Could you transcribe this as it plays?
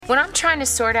When I'm trying to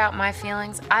sort out my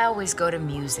feelings, I always go to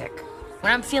music.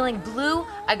 When I'm feeling blue,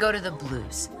 I go to the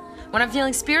blues. When I'm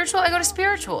feeling spiritual, I go to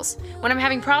spirituals. When I'm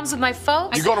having problems with my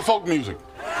folks... You go to folk music.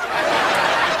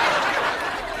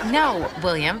 No,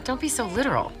 William, don't be so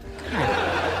literal. Come on.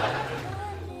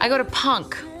 I go to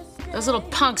punk. Those little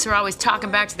punks are always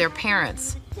talking back to their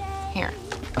parents. Here,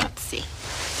 let's see.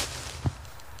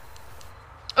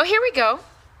 Oh, here we go.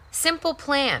 Simple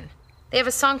Plan. They have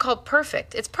a song called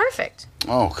Perfect. It's perfect.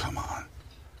 Oh, come on.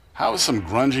 How is some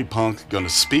grungy punk gonna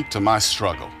speak to my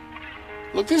struggle?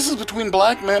 Look, this is between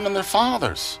black men and their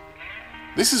fathers.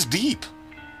 This is deep.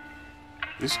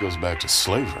 This goes back to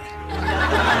slavery.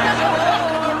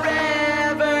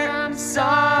 Forever, I'm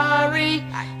sorry,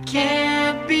 I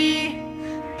can't be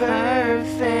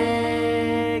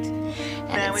perfect.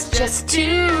 Now it's just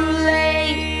too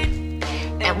late,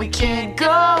 and we can't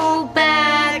go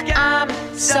back. I'm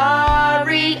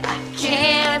sorry, I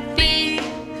can't be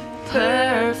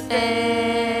perfect.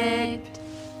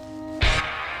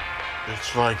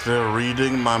 It's like they're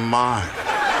reading my mind.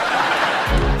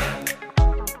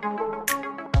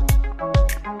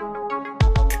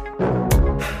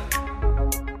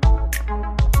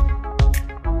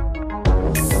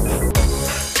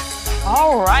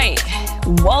 All right.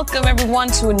 Welcome, everyone,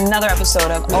 to another episode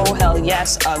of Oh Hell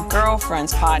Yes, a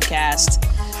Girlfriends podcast.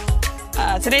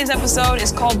 Today's episode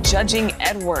is called Judging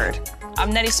Edward.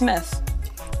 I'm Nettie Smith.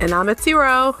 And I'm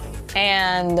Atiro.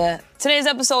 And today's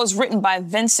episode is written by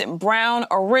Vincent Brown.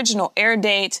 Original air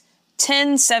date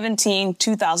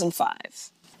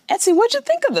 10/17/2005. Etsy, what'd you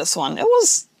think of this one? It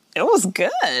was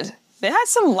good. It had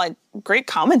some great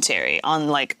commentary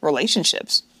on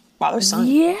relationships. Father-son.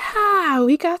 Yeah,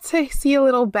 we got to see a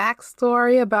little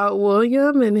backstory about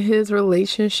William and his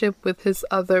relationship with his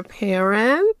other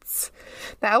parents.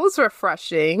 That was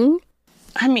refreshing.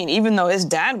 I mean, even though his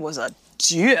dad was a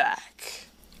jack.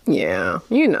 Yeah,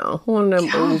 one of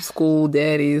them old school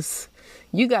daddies.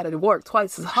 You got to work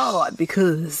twice as hard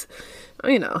because,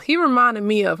 he reminded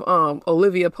me of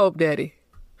Olivia Pope daddy.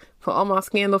 For all my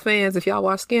Scandal fans, if y'all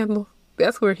watch Scandal,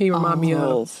 that's where he reminded me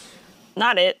of.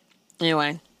 Not it.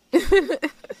 Anyway.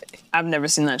 I've never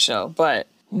seen that show, but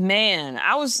man,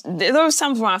 there was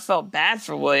times when I felt bad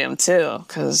for William too,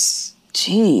 because,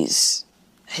 geez,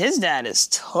 his dad is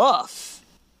tough.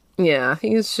 Yeah,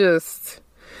 he's just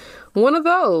one of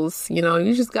those,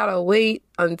 you just gotta wait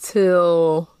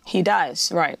until he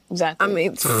dies. Right, exactly. I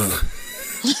mean, that's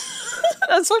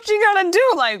what you gotta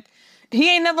do. He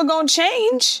ain't never gonna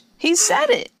change. He said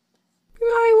it.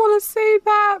 I want to say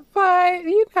that, but,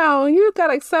 you got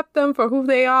to accept them for who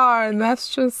they are, and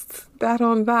that's just that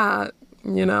on that,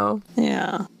 Yeah.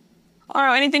 All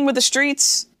right, anything with the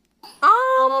streets?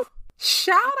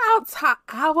 Shout out to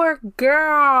our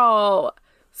girl.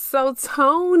 So,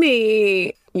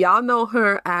 Tony, y'all know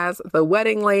her as the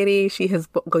wedding lady. She has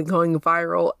been going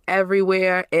viral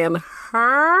everywhere, and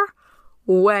her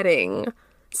wedding.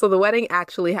 So, the wedding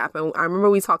actually happened. I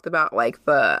remember we talked about,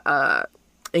 the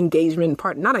engagement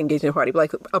party, not engagement party, but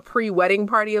a pre-wedding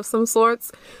party of some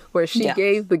sorts, where she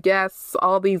gave the guests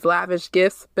all these lavish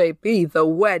gifts. Baby, the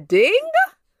wedding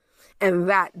and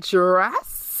that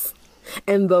dress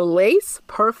and the lace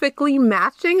perfectly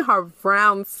matching her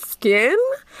brown skin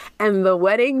and the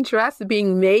wedding dress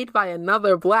being made by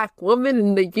another black woman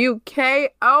in the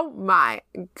UK. Oh my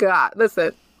God.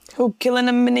 Listen. Who killing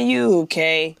them in the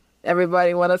UK?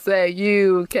 Everybody want to say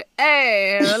UK,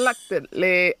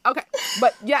 reluctantly. Okay,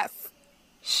 but yes,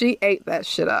 she ate that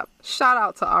shit up. Shout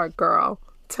out to our girl,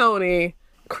 Tony,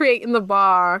 creating the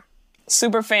bar.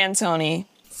 Super fan Tony.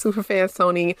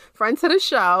 Friend to the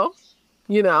show,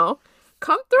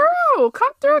 Come through,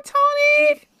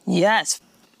 Tony. Yes.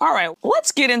 All right,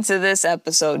 let's get into this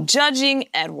episode, Judging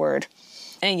Edward.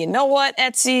 And you know what,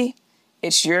 Etsy?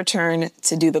 It's your turn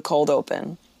to do the cold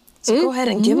open. So go ahead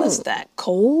and give us that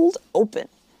cold open.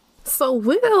 So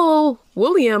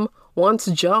William wants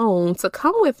Joan to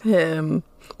come with him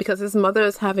because his mother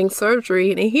is having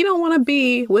surgery and he don't want to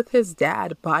be with his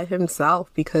dad by himself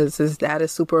because his dad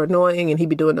is super annoying and he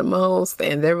be doing the most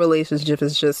and their relationship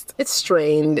is it's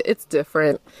strained, it's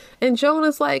different. And Joan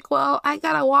is like, well, I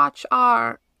gotta watch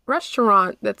our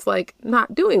restaurant that's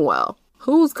not doing well.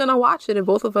 Who's gonna watch it if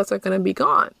both of us are gonna be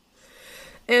gone?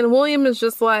 And William is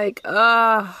just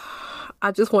I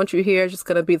just want you here. Just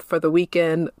going to be for the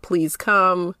weekend. Please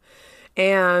come.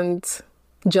 And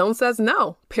Joan says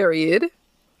no, period.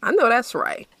 I know that's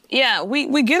right. Yeah,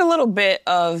 we get a little bit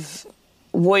of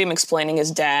William explaining his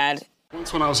dad.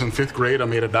 Once when I was in 5th grade, I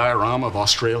made a diorama of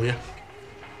Australia.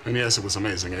 And yes, it was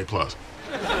amazing, A+. But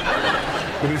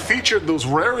it featured those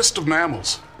rarest of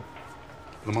mammals,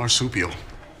 the marsupial.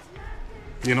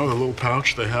 You know the little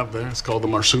pouch they have there? It's called the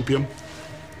marsupium.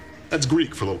 That's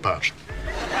Greek for little pouch.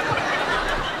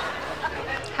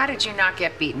 How did you not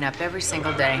get beaten up every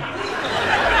single day?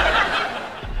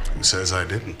 Who says I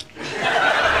didn't?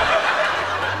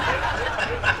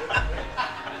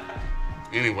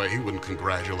 Anyway, he wouldn't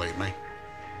congratulate me.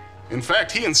 In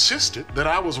fact, he insisted that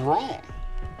I was wrong.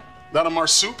 That a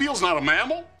marsupial's not a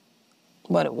mammal?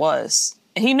 But it was.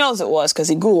 And he knows it was because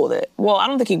he Googled it. Well, I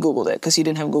don't think he Googled it because he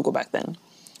didn't have Google back then.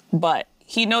 But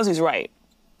he knows he's right.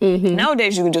 Mm-hmm.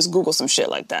 Nowadays, you can just Google some shit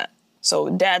like that. So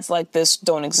dads like this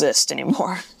don't exist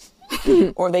anymore.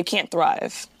 Or they can't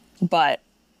thrive. But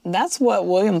that's what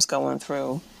William's going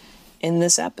through in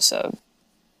this episode.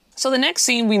 So the next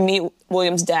scene, we meet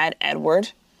William's dad,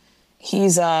 Edward.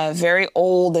 He's very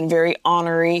old and very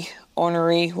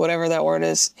ornery, whatever that word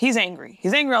is. He's angry.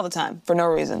 He's angry all the time for no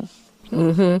reason.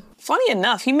 Mm-hmm. Funny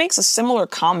enough, he makes a similar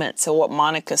comment to what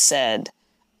Monica said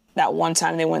that one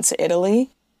time they went to Italy,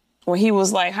 where he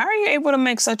was like, how are you able to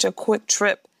make such a quick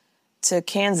trip to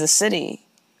Kansas City?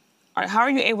 Or how are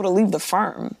you able to leave the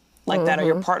firm like that? Are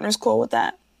your partners cool with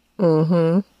that?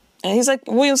 Mm-hmm. And he's like,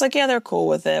 William's like, yeah, they're cool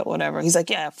with it, whatever. He's like,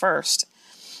 yeah, at first.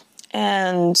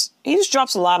 And he just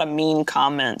drops a lot of mean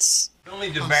comments. Don't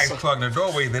leave your bags clogged in the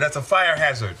doorway there. That's a fire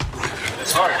hazard.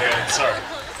 Sorry, Dad. Sorry.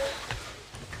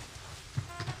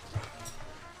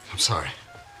 I'm sorry.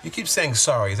 You keep saying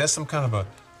sorry. Is that some kind of a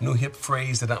new hip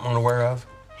phrase that I'm unaware of?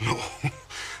 No.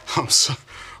 I'm so...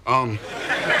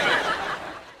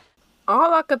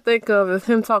 All I could think of is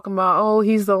him talking about, oh,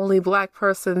 he's the only black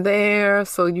person there,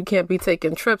 so you can't be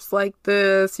taking trips like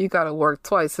this. You gotta work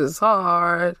twice as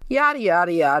hard. Yada,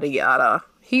 yada, yada, yada.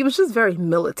 He was just very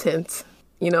militant.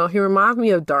 You know, he reminds me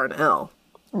of Darnell.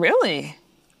 Really?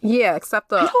 Yeah,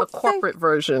 except a corporate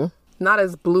version. Not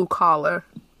as blue collar,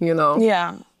 you know?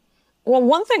 Yeah. Well,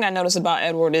 one thing I notice about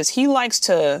Edward is he'll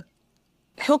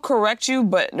correct you,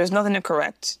 but there's nothing to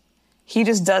correct. He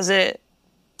just does it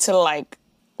to, like,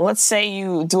 let's say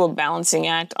you do a balancing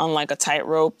act on, like, a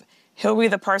tightrope. He'll be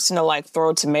the person to, like, throw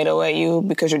a tomato at you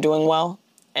because you're doing well,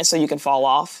 and so you can fall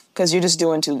off because you're just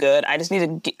doing too good. I just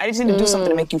need to do something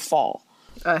to make you fall.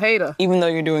 A hater. Even though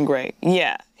you're doing great.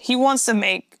 Yeah. He wants to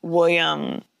make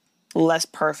William less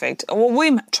perfect. Well,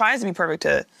 William tries to be perfect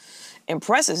to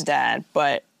impress his dad,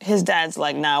 but his dad's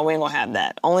like, nah, we ain't gonna have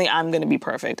that. Only I'm gonna be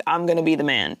perfect. I'm gonna be the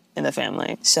man in the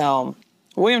family. So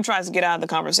William tries to get out of the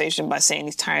conversation by saying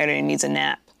he's tired and he needs a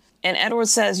nap. And Edward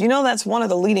says, you know, that's one of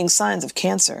the leading signs of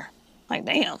cancer. Like,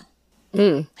 damn.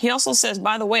 He also says,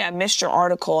 by the way, I missed your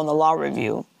article in the Law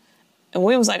Review. And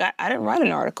William's like, I didn't write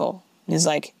an article. And he's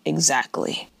like,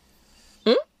 exactly.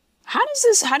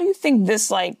 How do you think this,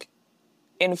 like,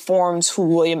 informs who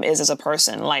William is as a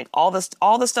person? Like, all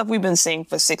the stuff we've been seeing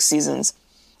for 6 seasons,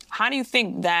 how do you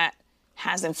think that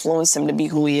has influenced him to be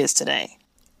who he is today?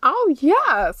 Oh,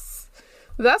 yes.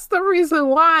 That's the reason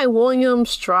why William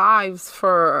strives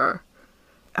for...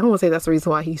 I don't want to say that's the reason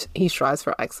why he strives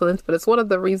for excellence, but it's one of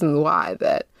the reasons why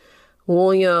that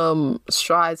William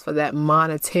strives for that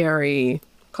monetary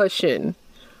cushion,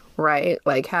 right?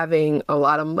 Like having a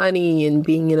lot of money and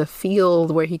being in a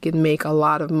field where he can make a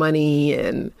lot of money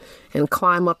and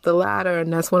climb up the ladder.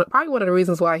 And that's probably one of the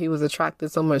reasons why he was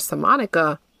attracted so much to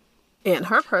Monica and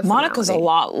her personality. Monica's a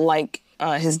lot like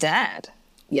his dad.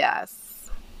 Yes,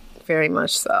 very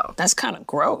much so. That's kind of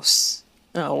gross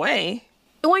in a way.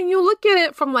 When you look at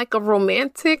it from like a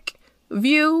romantic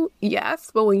view,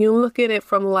 yes. But when you look at it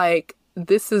from like,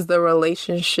 this is the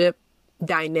relationship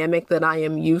dynamic that I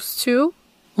am used to,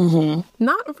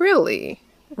 not really,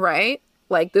 right?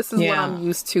 Like, this is what I'm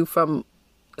used to from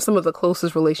some of the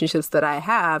closest relationships that I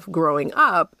have growing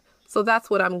up. So that's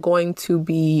what I'm going to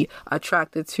be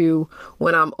attracted to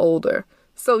when I'm older.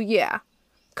 So yeah,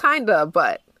 kind of,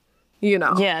 but you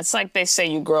know. Yeah, it's like they say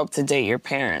you grow up to date your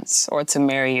parents or to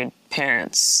marry your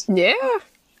parents. Yeah,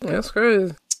 that's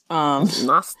crazy.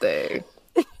 Nasty.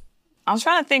 I was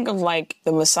trying to think of like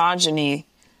the misogyny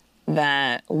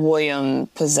that William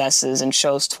possesses and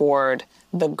shows toward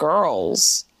the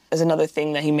girls is another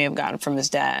thing that he may have gotten from his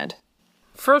dad.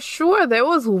 For sure. There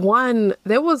was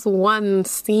one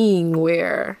scene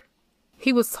where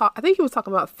he was I think he was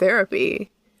talking about therapy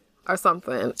or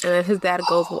something. And then his dad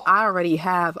goes, well, I already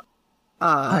have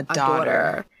a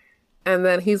daughter. And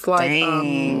then he's like,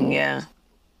 dang, yeah.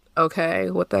 Okay,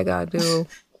 what that guy do?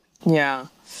 Yeah.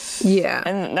 Yeah.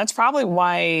 And that's probably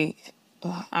why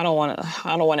I don't want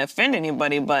to offend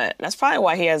anybody, but that's probably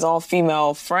why he has all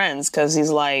female friends, because he's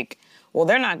like, well,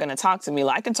 they're not going to talk to me.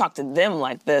 Like, I can talk to them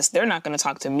like this. They're not going to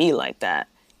talk to me like that.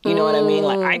 You know what I mean?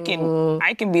 Like, I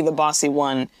can be the bossy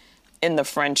one in the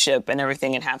friendship and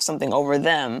everything and have something over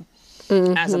them.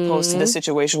 as opposed to the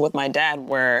situation with my dad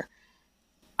where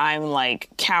I'm like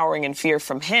cowering in fear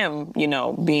from him, you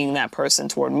know, being that person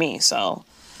toward me. So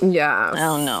Yeah. I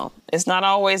don't know. It's not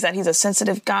always that he's a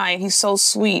sensitive guy and he's so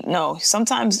sweet. No,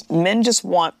 sometimes men just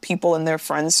want people in their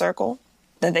friend circle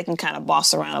that they can kind of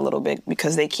boss around a little bit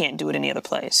because they can't do it any other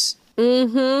place.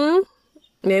 Mm-hmm.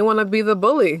 They want to be the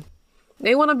bully.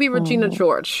 They want to be Regina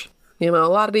George. You know, a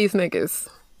lot of these niggas.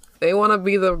 They want to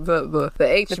be the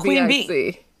HBIC. The queen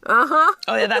bee. Uh-huh.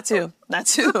 Oh, yeah, that too. That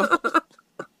too.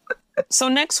 So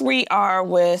next we are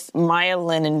with Maya,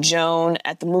 Lynn, and Joan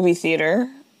at the movie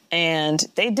theater. And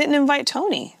they didn't invite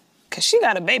Tony because she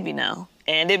got a baby now.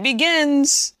 And it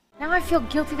begins. Now I feel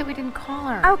guilty that we didn't call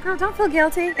her. Oh, girl, don't feel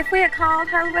guilty. If we had called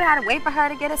her, we would have had to wait for her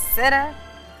to get a sitter,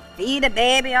 feed a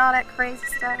baby, all that crazy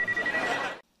stuff.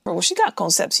 Well, she got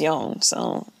Concepcion,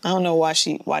 so I don't know why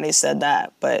they said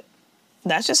that, but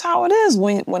that's just how it is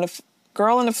when a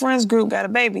girl in the friends group got a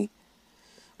baby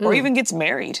or even gets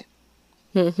married.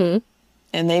 Mm-hmm.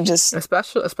 And they just...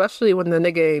 Especially when the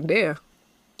nigga ain't there.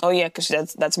 Oh, yeah, because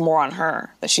that's more on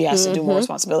her, that she has to do more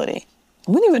responsibility.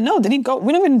 We didn't even know. Did he go?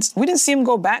 We didn't see him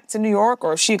go back to New York,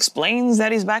 or if she explains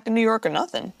that he's back in New York or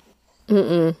nothing.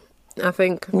 I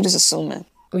think... We just assume it.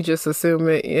 We just assume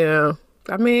it, yeah.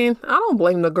 I mean, I don't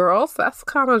blame the girls. That's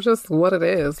kind of just what it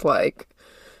is. Like,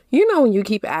 you know, when you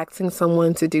keep asking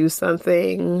someone to do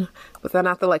something, but then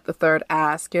after like the third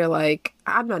ask, you're like,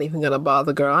 I'm not even gonna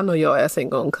bother, girl. I know your ass ain't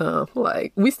gonna come.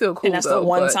 Like, we still cool. And that's the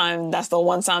one time. That's the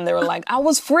one time they were like, I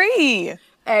was free.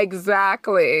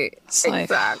 Exactly. Like...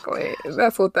 Exactly.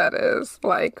 That's what that is.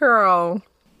 Like, girl.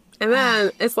 And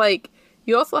then it's like,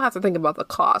 you also have to think about the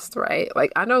cost, right?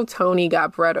 Like, I know Tony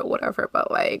got bread or whatever, but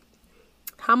like,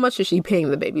 how much is she paying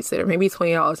the babysitter? Maybe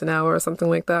 $20 an hour or something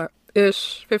like that.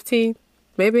 Ish. 15?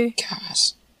 Maybe?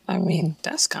 Gosh. I mean,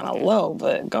 that's kind of low,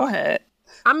 but go ahead.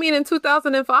 I mean, in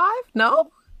 2005?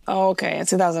 No? Oh, okay. In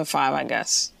 2005, I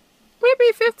guess.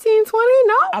 Maybe 15, 20?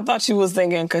 No? I thought she was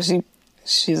thinking because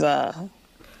she's an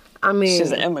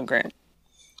immigrant.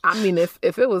 I mean, if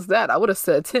it was that, I would have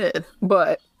said 10.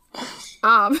 But,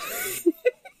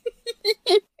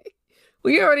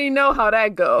 we already know how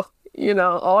that go. You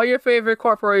know, all your favorite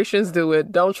corporations do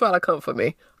it. Don't try to come for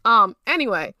me.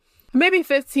 Anyway, maybe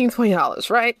 $15, $20,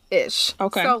 right? Ish.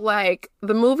 Okay. So, like,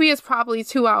 the movie is probably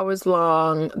 2 hours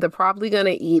long. They're probably going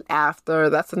to eat after.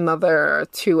 That's another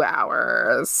 2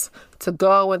 hours to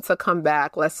go and to come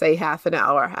back. Let's say half an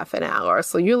hour.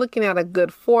 So you're looking at a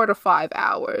good 4 to 5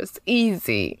 hours.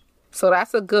 Easy. So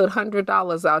that's a good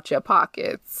 $100 out your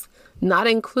pockets, not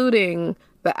including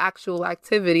the actual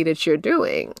activity that you're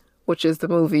doing, which is the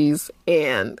movies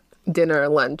and dinner,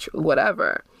 lunch,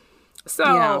 whatever. So,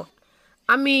 yeah.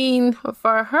 I mean,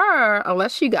 for her,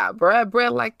 unless she got bread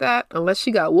like that, unless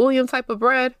she got William type of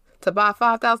bread to buy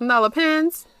 $5,000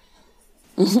 pens,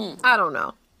 I don't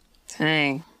know.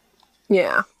 Dang.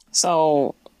 Yeah.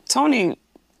 So, Tony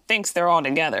thinks they're all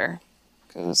together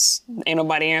because ain't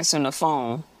nobody answering the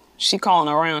phone. She calling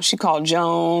around. She called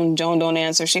Joan. Joan don't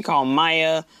answer. She called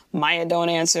Maya. Maya don't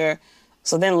answer.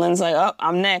 So then Lynn's like, oh,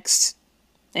 I'm next.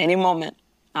 Any moment,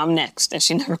 I'm next. And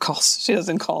she never calls. She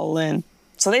doesn't call Lynn.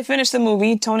 So they finish the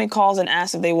movie. Tony calls and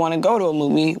asks if they want to go to a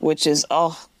movie, which is,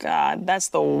 oh, God, that's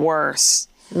the worst.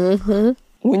 Mm-hmm.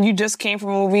 When you just came from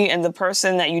a movie and the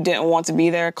person that you didn't want to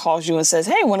be there calls you and says,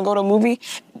 hey, want to go to a movie?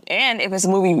 And if it's a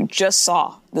movie you just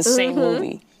saw, the same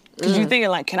movie. Because you're thinking,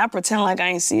 like, can I pretend like I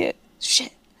ain't see it?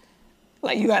 Shit.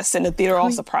 Like, you got to sit in the theater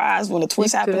all surprised when the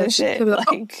twist happened and shit.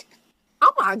 Like,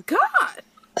 oh my God.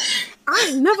 I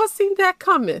ain't never seen that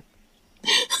coming.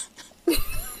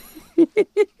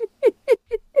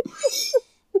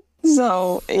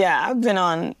 So, yeah, I've been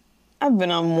on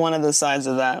one of the sides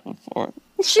of that before.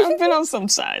 I've been on some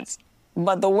sides.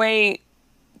 But the way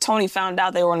Tony found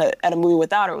out they were at a movie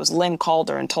without her was Lynn called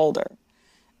her and told her.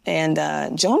 And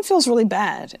Joan feels really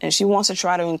bad, and she wants to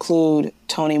try to include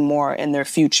Tony more in their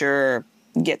future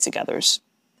get-togethers.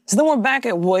 So then we're back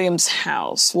at William's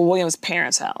house, William's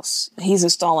parents' house. He's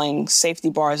installing safety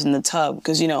bars in the tub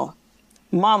because, you know,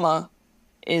 Mama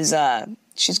is,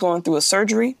 she's going through a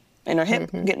surgery in her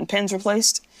hip, getting pins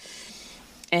replaced.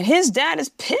 And his dad is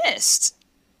pissed.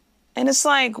 And it's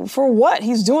like, for what?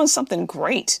 He's doing something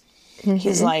great.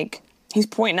 He's like, he's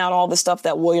pointing out all the stuff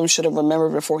that William should have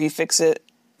remembered before he fixes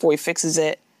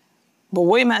it. But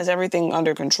William has everything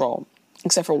under control,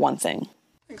 except for one thing.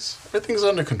 Everything's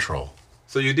under control.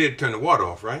 So you did turn the water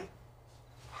off, right?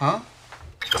 Huh?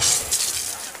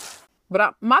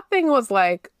 But my thing was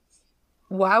like,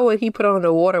 why would he put on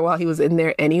the water while he was in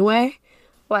there anyway?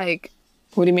 Like,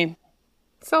 what do you mean?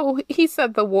 So he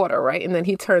said the water, right? And then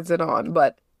he turns it on.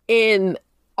 But in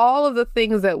all of the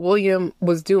things that William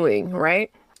was doing,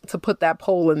 right? To put that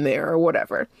pole in there or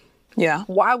whatever. Yeah.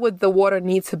 Why would the water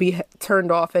need to be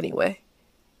turned off anyway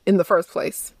in the first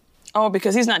place? Oh,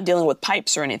 because he's not dealing with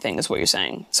pipes or anything, is what you're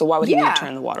saying. So why would he need Yeah. to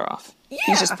turn the water off? Yeah.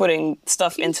 He's just putting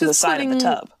stuff into the just side of the putting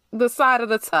tub. The side of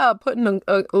the tub, putting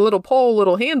a little pole,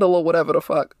 little handle or whatever the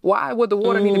fuck. Why would the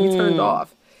water need to be turned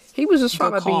off? He was just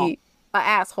trying to call. be an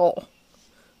asshole.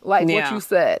 Like what Yeah. you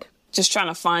said. Just trying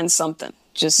to find something.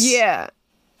 Just Yeah.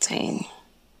 dang.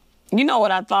 You know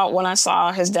what I thought when I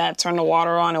saw his dad turn the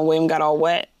water on and William got all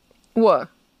wet? What?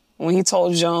 When he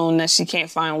told Joan that she can't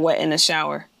find wet in the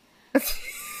shower.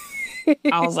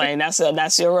 I was like,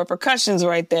 that's your repercussions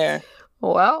right there.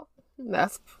 Well,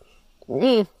 that's...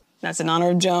 That's in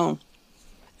honor of Joan.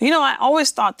 You know, I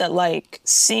always thought that, like,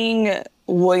 seeing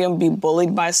William be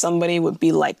bullied by somebody would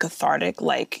be, like, cathartic.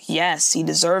 Like, yes, he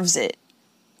deserves it.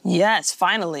 Yes,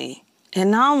 finally.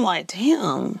 And now I'm like,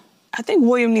 damn, I think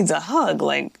William needs a hug.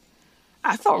 Like,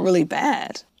 I felt really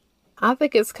bad. I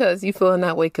think it's because you feeling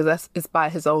that way because it's by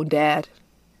his own dad.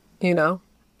 You know?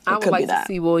 I would could be like to that.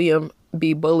 see William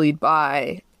be bullied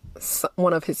by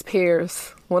one of his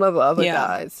peers, one of the other Yeah.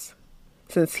 guys,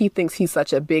 since he thinks he's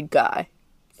such a big guy.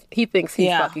 He thinks he's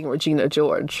Yeah. fucking Regina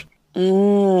George.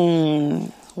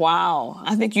 Wow.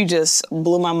 I think you just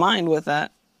blew my mind with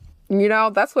that. You know,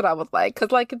 that's what I was like.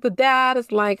 Because, like, if the dad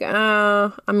is like,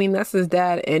 I mean, that's his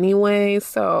dad anyway,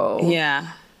 so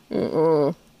Yeah.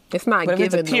 it's not But if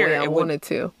it's a given the peer, way I it would- wanted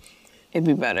to. It'd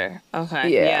be better. Okay.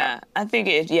 Yeah. Yeah. I think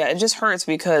it just hurts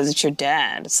because it's your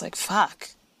dad. It's like, fuck.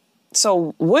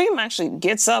 So William actually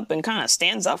gets up and kind of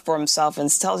stands up for himself and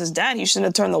tells his dad he shouldn't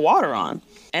have turned the water on.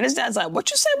 And his dad's like, what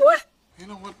you say, boy? You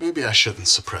know what? Maybe I shouldn't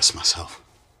suppress myself.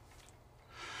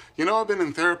 You know, I've been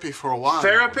in therapy for a while. now,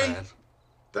 Therapy? Dad.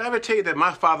 Did I ever tell you that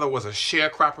my father was a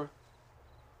sharecropper?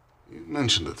 You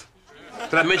mentioned it.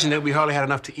 Did I mention that we hardly had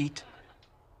enough to eat?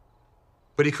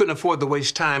 But he couldn't afford to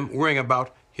waste time worrying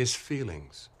about his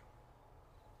feelings.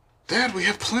 Dad, we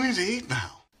have plenty to eat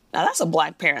now. Now that's a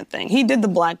black parent thing. He did the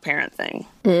black parent thing.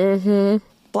 Mm-hmm.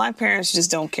 Black parents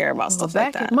just don't care about stuff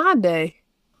like Back that. in my day,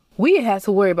 we had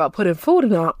to worry about putting food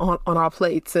in on our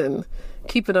plates and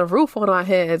keeping a roof on our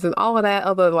heads and all of that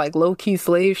other, like, low-key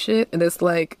slave shit. And it's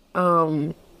like,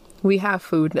 we have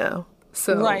food now.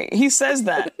 So Right. He says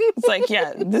that. It's like,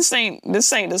 yeah, this ain't the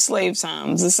slave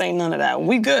times. This ain't none of that.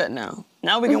 We good now.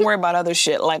 Now we can worry about other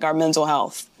shit like our mental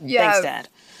health. Yes.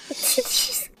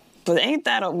 Thanks, Dad. But ain't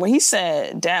that when he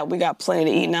said, Dad, we got plenty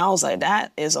to eat now, I was like,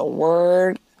 that is a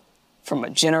word from a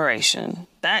generation.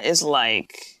 That is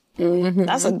like,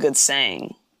 that's a good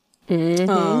saying.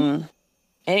 And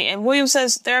William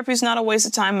says therapy's not a waste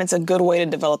of time. It's a good way to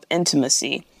develop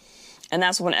intimacy. And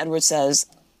that's when Edward says,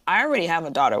 I already have a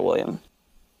daughter, William.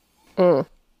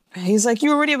 He's like,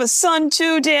 you already have a son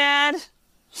too, Dad?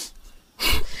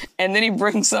 And then he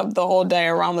brings up the whole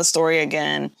diorama story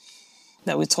again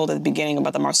that we told at the beginning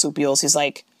about the marsupials. He's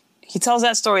like, he tells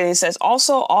that story and he says,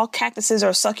 also, all cactuses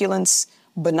are succulents,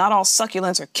 but not all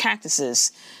succulents are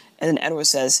cactuses. And then Edward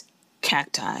says,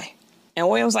 cacti. And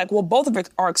William's like, well, both of it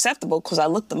are acceptable because I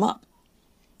looked them up.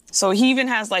 So he even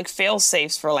has like fail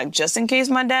safes for like, just in case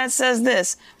my dad says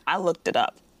this, I looked it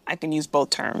up. I can use both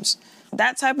terms.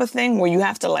 That type of thing where you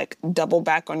have to like double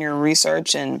back on your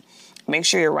research and make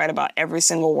sure you're right about every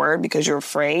single word because you're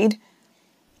afraid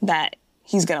that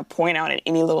he's going to point out at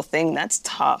any little thing. That's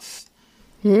tough.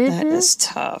 That is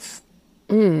tough.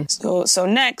 So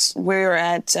next we're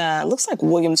at, looks like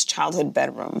William's childhood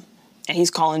bedroom. And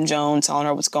he's calling Joan, telling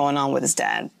her what's going on with his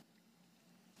dad.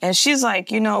 And she's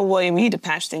like, you know, William, you need to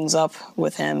patch things up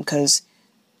with him because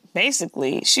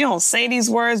basically she don't say these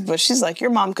words, but she's like,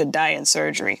 your mom could die in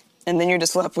surgery. And then you're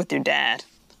just left with your dad.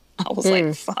 I was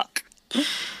like, fuck.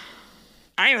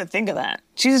 I didn't even think of that.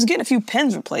 She's just getting a few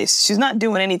pins replaced. She's not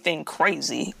doing anything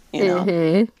crazy, you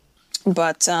know.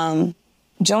 But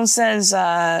Joan says,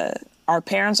 our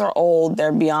parents are old.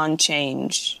 They're beyond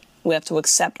change. We have to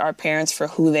accept our parents for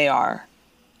who they are.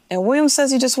 And William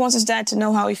says he just wants his dad to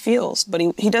know how he feels, but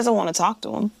he doesn't want to talk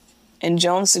to him. And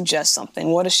Joan suggests something.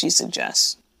 What does she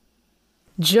suggest?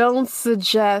 Joan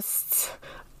suggests,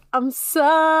 I'm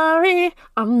sorry,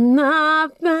 I'm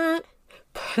not that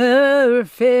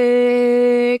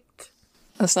perfect.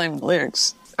 That's not even the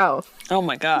lyrics. Oh. Oh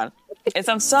my God. It's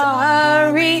I'm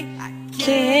sorry, I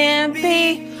can't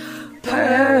be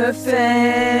perfect.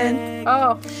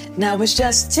 Oh. Now it's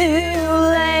just too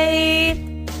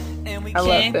late. And we I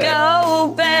love can't that.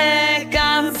 go back.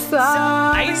 I'm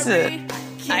Sorry.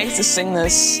 I used to sing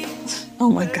this. Oh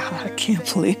my God, I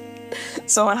can't believe.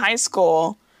 So in high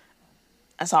school,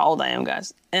 that's how old I am,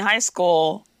 guys. In high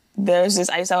school, I used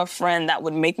to have a friend that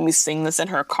would make me sing this in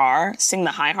her car, sing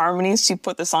the high harmonies. She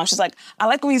put this on. She's like, I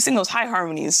like when you sing those high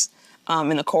harmonies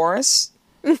in the chorus.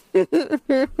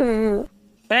 But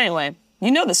anyway,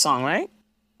 you know the song, right?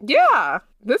 Yeah.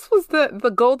 This was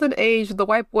the golden age of the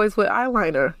white boys with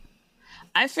eyeliner.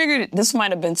 I figured this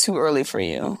might have been too early for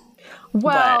you.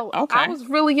 Well, but, okay. I was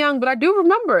really young, but I do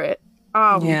remember it.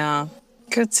 Yeah.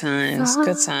 Good times.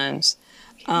 Good times.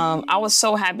 I was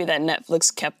so happy that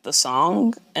Netflix kept the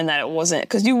song and that it wasn't,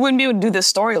 because you wouldn't be able to do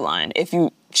this storyline if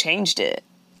you changed it,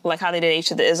 like how they did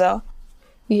H of the Izzo.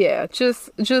 Yeah,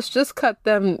 just cut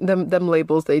them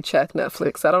labels they check,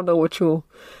 Netflix. I don't know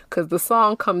because the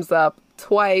song comes up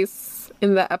twice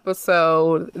in the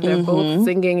episode. They're both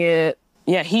singing it.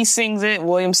 Yeah, he sings it.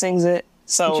 William sings it.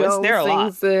 So Joe it's there a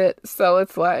lot. sings it. So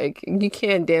it's like you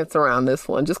can't dance around this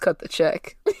one. Just cut the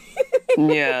check.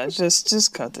 Yeah,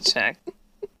 just cut the check.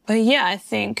 But yeah, I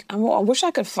think I wish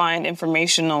I could find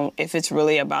information on if it's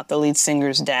really about the lead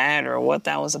singer's dad or what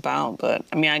that was about. But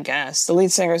I mean, I guess the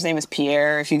lead singer's name is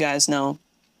Pierre. If you guys know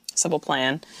Simple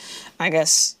Plan, I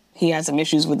guess he had some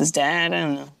issues with his dad. I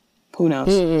don't know. Who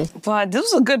knows? But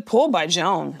this was a good pull by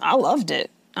Joan. I loved it.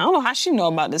 I don't know how she know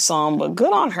about this song, but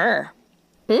good on her.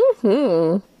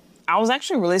 I was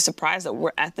actually really surprised that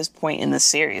we're at this point in the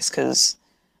series because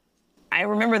I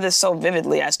remember this so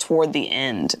vividly as toward the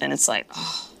end, and it's like,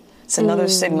 oh, it's another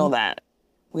signal that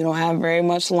we don't have very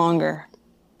much longer.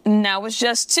 Now it's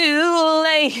just too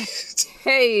late.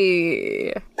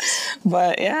 Hey.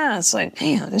 But yeah, it's like,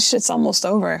 damn, this shit's almost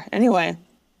over. Anyway,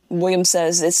 William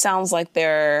says it sounds like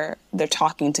they're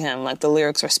talking to him, like the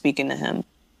lyrics are speaking to him.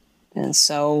 And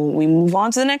so we move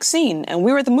on to the next scene, and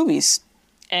we were at the movies.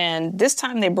 And this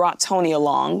time they brought Tony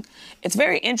along. It's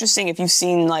very interesting if you've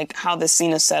seen like how this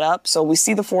scene is set up. So we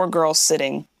see the 4 girls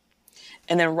sitting,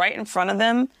 and then right in front of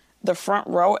them, the front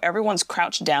row, everyone's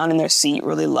crouched down in their seat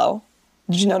really low.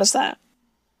 Did you notice that?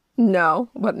 No,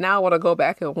 but now I want to go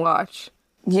back and watch.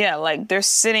 Yeah, like they're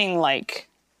sitting like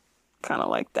kind of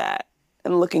like that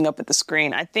and looking up at the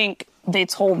screen. I think they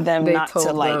told them not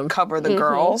to like cover the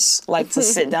girls, like to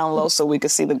sit down low so we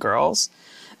could see the girls.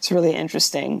 It's really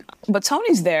interesting. But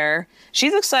Tony's there.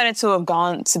 She's excited to have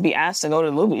gone to be asked to go to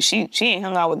the movie. She ain't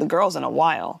hung out with the girls in a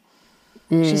while.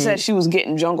 She said she was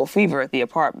getting jungle fever at the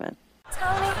apartment.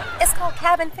 Tony, it's called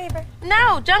cabin fever.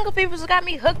 No, jungle fever's got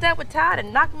me hooked up with Todd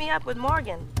and knocked me up with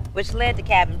Morgan, which led to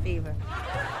cabin fever.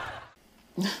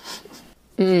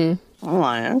 I'm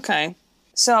like, okay.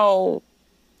 So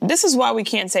this is why we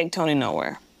can't take Tony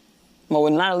nowhere. Well,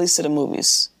 not at least to the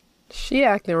movies. She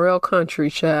acting real country,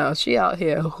 child. She out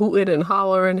here hooting and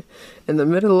hollering in the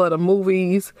middle of the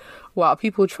movies while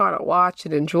people try to watch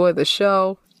and enjoy the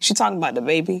show. She talking about the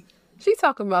baby. She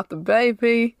talking about the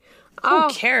baby. Who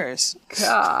cares?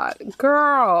 God,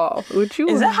 girl, would you?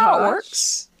 Is that how it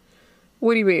works?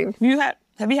 What do you mean?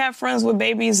 Have you had friends with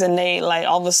babies and they like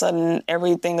all of a sudden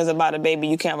everything is about a baby?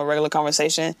 You can't have a regular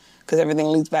conversation because everything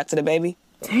leads back to the baby.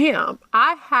 Damn,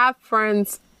 I have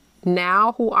friends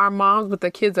now who are moms, but the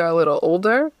kids are a little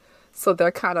older, so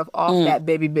they're kind of off that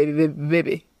baby.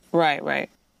 Right.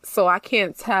 So I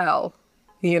can't tell.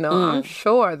 You know, I'm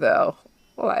sure though.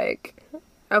 Like,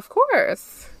 of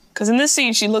course. Because in this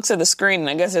scene, she looks at the screen, and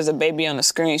I guess there's a baby on the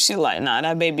screen. She's like, nah,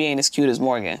 that baby ain't as cute as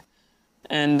Morgan.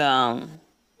 And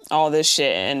all this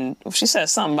shit. And she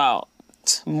says something about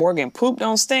Morgan poop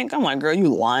don't stink. I'm like, girl,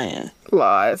 you lying.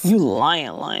 Lies. You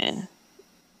lying.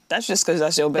 That's just because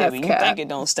that's your baby. That's you cap. think it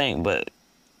don't stink, but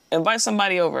invite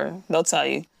somebody over. They'll tell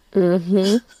you.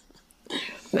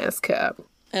 That's cap.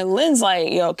 And Lynn's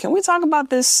like, yo, can we talk about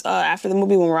this after the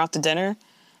movie when we're out to dinner?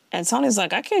 And Tony's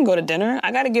like, I can't go to dinner.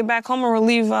 I got to get back home and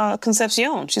relieve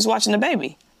Concepcion. She's watching the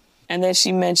baby. And then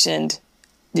she mentioned,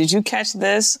 did you catch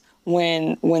this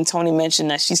when Tony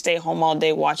mentioned that she stayed home all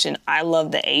day watching I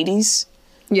Love the 80s?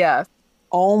 Yeah.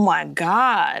 Oh, my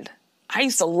God. I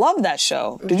used to love that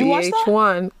show. Did you watch that?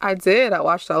 VH1. I did. I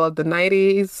watched all of the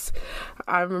 90s.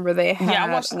 I remember they had... Yeah, I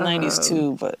watched the 90s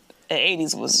too, but the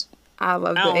 80s was... I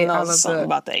love I don't know, something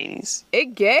about the 80s.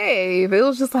 It gave. It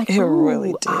was just like, it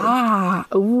really did.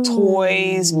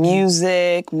 Toys,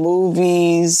 music,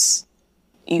 movies,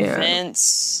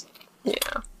 events. Yeah.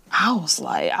 I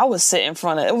was sitting in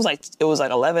front of it was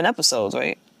like 11 episodes,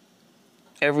 right?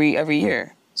 Every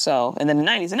year. So, and then the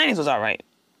 90s was all right.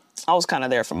 I was kind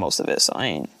of there for most of it, so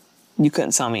you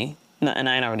couldn't tell me nothing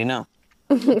I ain't already know.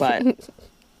 But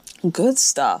good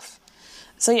stuff.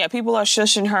 So yeah, people are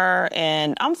shushing her,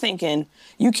 and I'm thinking,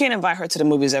 you can't invite her to the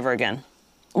movies ever again.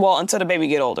 Well, until the baby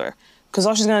get older. Because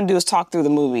all she's going to do is talk through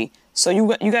the movie. So you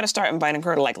got to start inviting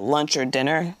her to like lunch or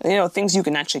dinner. You know, things you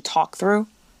can actually talk through.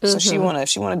 So she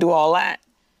wanna do all that.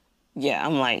 yeah,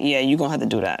 I'm like, yeah, you're gonna have to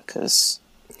do that, because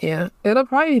Yeah, it'll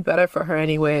probably be better for her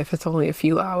anyway if it's only a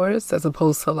few hours as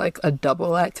opposed to like a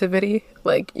double activity.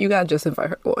 Like you gotta just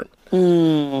invite her one.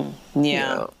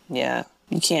 yeah.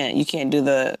 You can't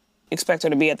expect her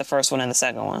to be at the first one and the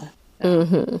second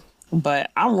one.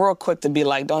 But I'm real quick to be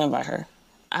like, don't invite her.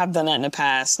 I've done that in the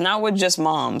past, not with just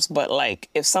moms, but like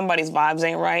if somebody's vibes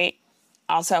ain't right,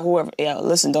 I'll tell whoever, yeah,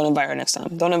 listen, don't invite her next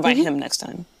time. Don't invite him next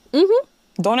time.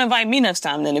 Don't invite me next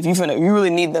time then if you really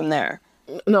need them there.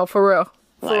 No, for real.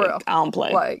 For Like, real. I don't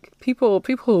play. Like people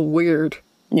are weird.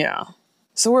 Yeah.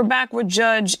 So we're back with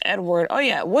Judge Edward. Oh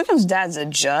yeah, William's dad's a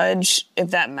judge,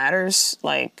 if that matters.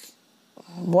 Like,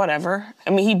 whatever. I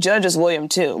mean, he judges William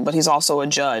too, but he's also a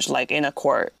judge, like in a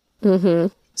court.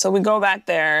 So we go back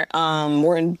there.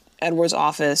 We're in Edward's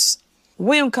office.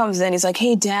 William comes in. He's like,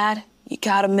 hey, Dad, you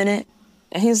got a minute?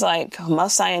 And he's like,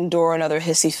 must I endure another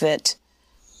hissy fit?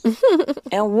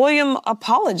 And William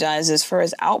apologizes for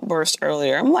his outburst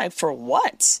earlier. I'm like, for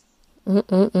what? He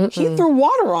threw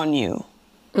water on you.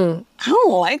 I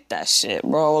don't like that shit,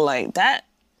 bro. Like that.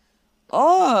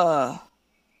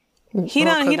 He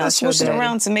done switched it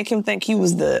around to make him think he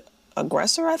was the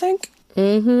aggressor, I think.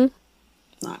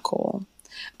 Not cool.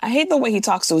 I hate the way he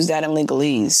talks to his dad in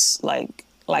legalese. Like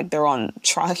they're on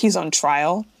trial. He's on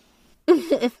trial.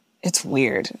 It's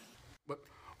weird. But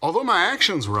although my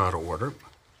actions were out of order,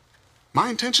 my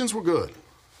intentions were good.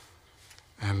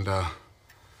 And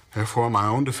therefore, in my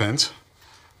own defense,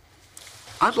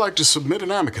 I'd like to submit an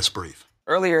amicus brief.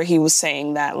 Earlier, he was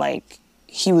saying that, like,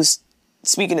 he was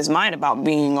speaking his mind about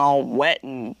being all wet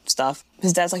and stuff.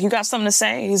 His dad's like, you got something to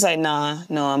say? He's like, no,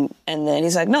 and then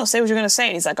he's like, no, say what you're gonna say.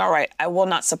 And he's like, all right, I will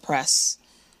not suppress.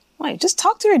 Like, just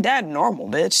talk to your dad normal,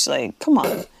 bitch. Like, come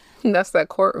on. That's that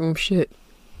courtroom shit.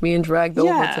 Being dragged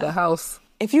over to the house.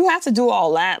 If you have to do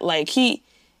all that, like, he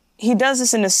does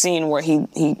this in a scene where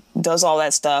he does all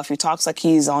that stuff. He talks like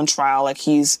he's on trial, like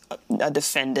he's a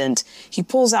defendant. He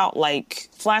pulls out, like,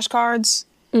 flashcards.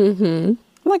 I'm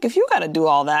like, if you got to do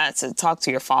all that to talk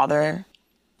to your father,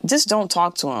 just don't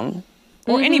talk to him.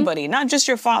 Or anybody, not just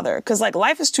your father. Because, like,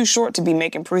 life is too short to be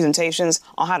making presentations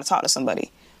on how to talk to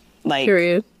somebody. Like,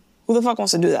 period. Who the fuck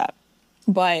wants to do that?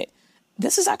 But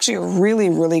this is actually a really,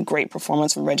 really great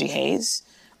performance from Reggie Hayes.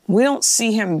 We don't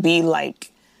see him be,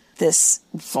 like, this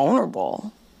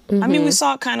vulnerable. I mean, we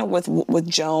saw it kind of with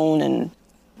Joan and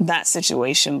that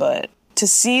situation, but to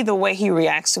see the way he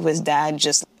reacts to his dad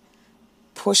just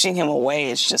pushing him away,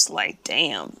 it's just like,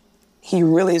 damn, he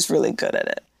really is really good at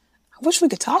it. I wish we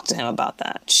could talk to him about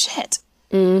that. Shit.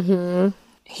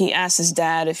 He asked his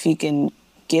dad if he can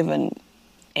give an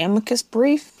amicus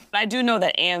brief. I do know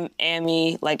that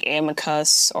Amy, like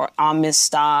amicus or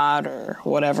amistad or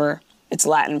whatever, it's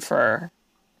Latin for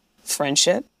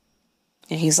friendship.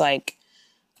 And he's like,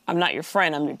 I'm not your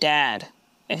friend, I'm your dad.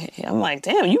 And I'm like,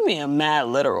 damn, you being mad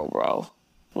literal, bro.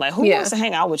 Like, who wants to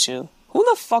hang out with you? Who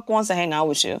the fuck wants to hang out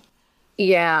with you?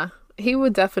 Yeah, he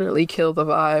would definitely kill the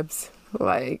vibes.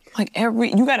 Like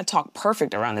you got to talk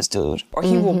perfect around this dude, or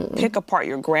he will pick apart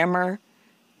your grammar,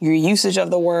 your usage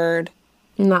of the word.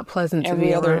 Not pleasant to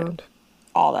be around.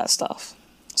 All that stuff.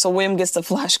 So William gets the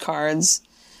flashcards,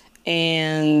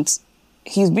 and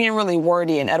he's being really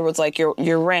wordy, and Edward's like,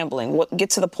 you're rambling. Get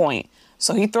to the point.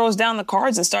 So he throws down the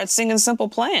cards and starts singing Simple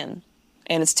Plan,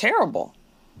 and it's terrible.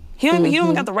 He don't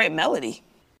even got the right melody.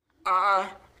 I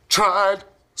tried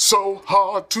so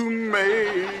hard to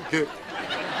make it.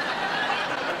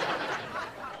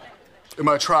 And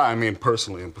by try, I mean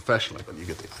personally and professionally, but you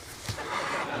get the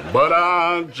idea. But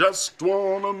I just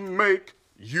want to make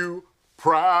you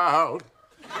proud.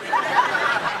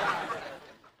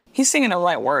 He's singing the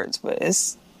right words, but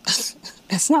it's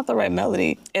not the right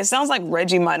melody. It sounds like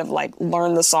Reggie might have, like,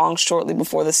 learned the song shortly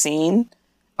before the scene.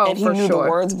 And he knew the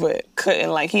words, but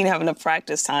couldn't, like, he didn't have enough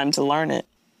practice time to learn it.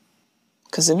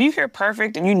 Because if you hear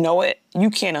perfect and you know it, you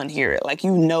can't unhear it. Like,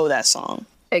 you know that song.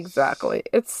 Exactly.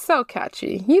 It's so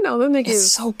catchy. You know, them niggas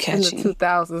so catchy. in the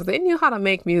 2000s, they knew how to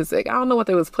make music. I don't know what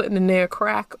they was putting in there,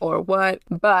 crack or what,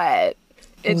 but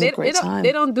they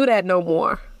don't do that no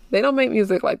more. They don't make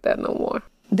music like that no more.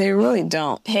 They really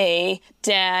don't. Hey,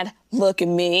 Dad, look at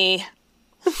me.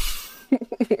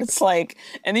 It's like,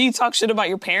 and then you talk shit about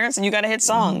your parents and you got a hit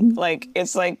song. Like,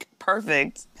 it's like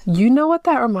perfect. You know what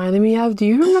that reminded me of? Do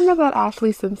you remember that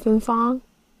Ashley Simpson song?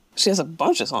 She has a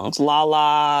bunch of songs. La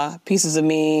La, Pieces of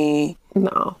Me.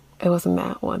 No, it wasn't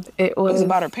that one. It was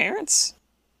about her parents?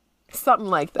 Something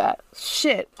like that.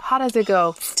 Shit, how does it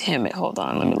go? Damn it, hold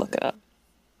on, let me look it up.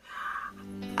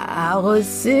 I was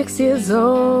 6 years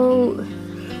old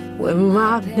when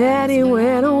my daddy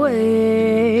went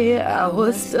away. I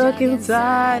was stuck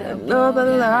inside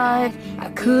another life. I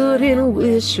couldn't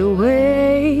wish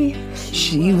away.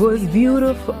 She was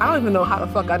beautiful. I don't even know how the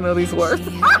fuck I know these words.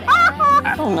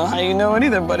 I don't know how you know it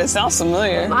either, but it sounds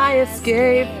familiar. My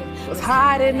escape was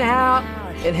hiding out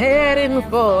and heading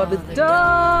for the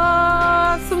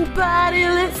door. Somebody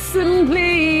listen,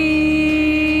 please.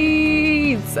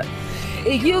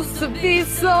 It used to be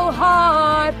so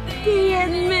hard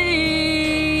being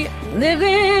me,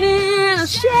 living in a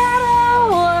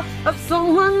shadow of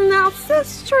someone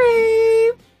else's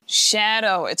dream.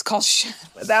 Shadow. It's called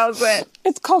Shadow. That was it.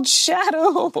 It's called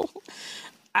Shadow.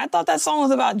 I thought that song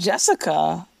was about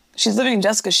Jessica. She's living in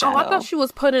Jessica's shadow. Oh, I thought she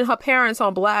was putting her parents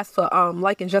on blast for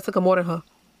liking Jessica more than her.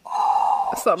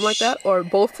 Something like that, or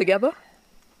both together.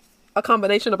 A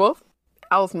combination of both.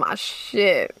 That was my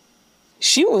shit.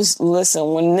 She was, listen,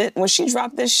 when she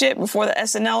dropped this shit before the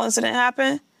SNL incident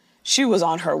happened, she was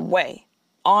on her way.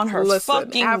 On her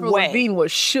fucking Avril way. Lavigne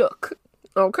was shook.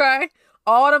 Okay?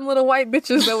 All them little white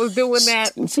bitches that was doing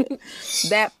that,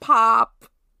 that pop,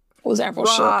 Was Avril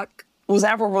rock. shook? Was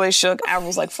Avril really shook?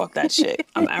 Avril's like, fuck that shit.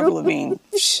 I'm Avril Lavigne.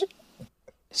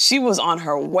 She was on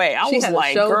her way. I was had a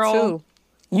like, show, girl, too.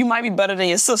 you might be better than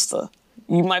your sister.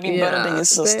 You might be better than your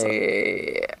sister.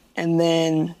 And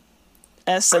then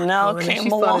SNL When came she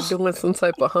along. started doing some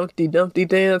type of Humpty Dumpty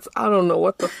dance, I don't know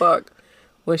what the fuck.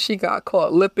 When she got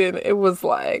caught lipping, it was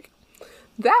like,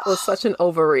 that was such an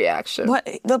overreaction.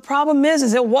 But the problem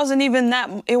is it wasn't even that.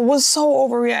 It was so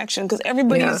overreaction because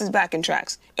everybody uses backing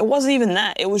tracks. It wasn't even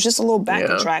that. It was just a little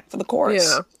backing track for the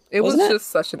chorus. Yeah. It was just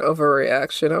such an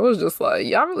overreaction. I was just like,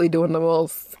 y'all really doing the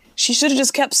most. She should have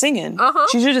just kept singing.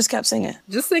 She should have just kept singing.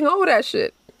 Just sing over that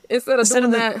shit. Instead of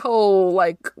doing that whole,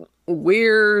 like,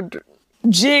 weird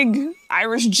jig,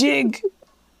 Irish jig.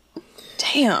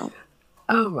 Damn.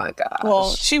 Oh my gosh.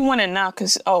 Well, she won it now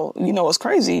because, you know what's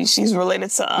crazy? She's related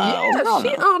to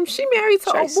she married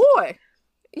to old boy.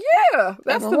 Yeah,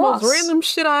 that's Evan the Ross. most random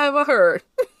shit I ever heard.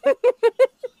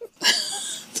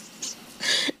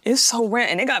 It's so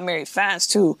random. And they got married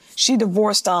fast, too. She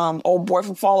divorced old boy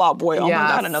from Fall Out Boy. Oh, my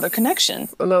God, another connection.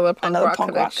 Another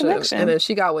punk rock connection. And then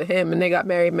she got with him, and they got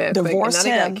married mad quick. Divorced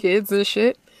and now him. they got kids and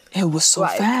shit. It was so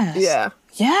fast. Yeah.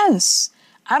 Yes.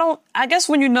 I guess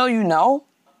when you know, you know.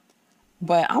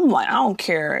 But I'm like, I don't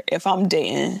care if I'm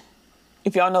dating.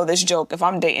 If y'all know this joke, if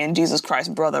I'm dating Jesus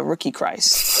Christ's brother, Ricky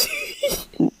Christ,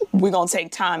 we're going to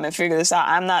take time and figure this out.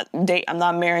 I'm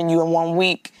not marrying you in 1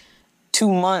 week,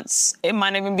 2 months. It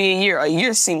might even be a year. A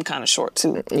year seemed kind of short,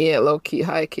 too. Yeah, low key,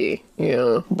 high key.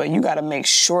 Yeah. But you got to make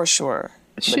sure.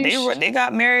 But they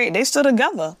got married. They still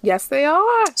together. Yes, they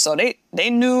are. So they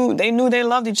knew they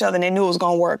loved each other and they knew it was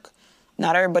going to work.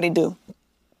 Not everybody do.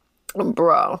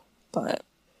 Bro. But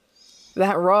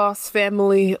that Ross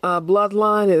family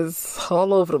bloodline is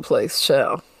all over the place,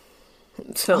 child.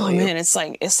 I'm telling you. Man, it's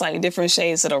like different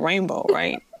shades of the rainbow,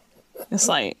 right? It's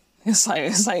like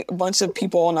a bunch of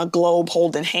people on a globe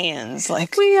holding hands,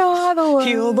 like we are the world.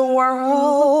 Heal the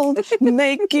world,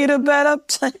 make it a better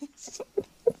place.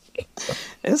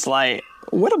 It's like,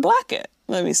 where the black at?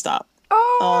 Let me stop.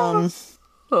 Oh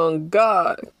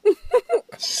God.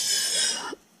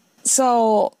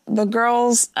 So the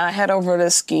girls head over to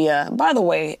Skia. By the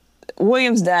way,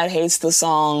 William's dad hates the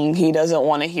song. He doesn't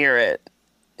want to hear it.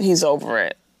 He's over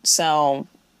it. So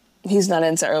he's not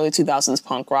into early 2000s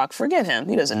punk rock. Forget him.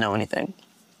 He doesn't know anything.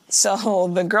 So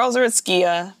the girls are at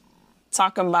Skia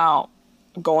talking about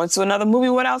going to another movie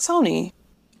without Tony.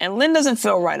 And Lynn doesn't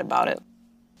feel right about it.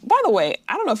 By the way,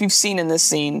 I don't know if you've seen in this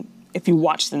scene, if you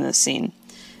watched in this scene,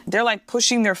 they're like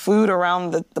pushing their food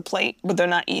around the plate, but they're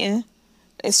not eating.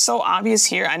 It's so obvious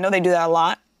here. I know they do that a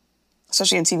lot,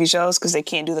 especially in TV shows because they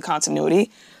can't do the continuity.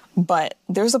 But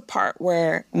there's a part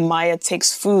where Maya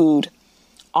takes food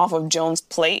off of Joan's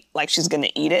plate like she's going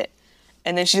to eat it.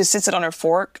 And then she just sits it on her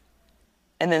fork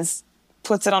and then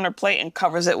puts it on her plate and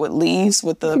covers it with leaves,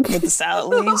 with the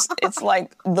salad leaves. It's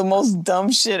like the most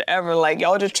dumb shit ever. Like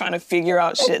y'all just trying to figure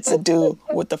out shit to do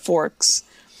with the forks.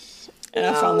 And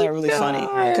I found that really funny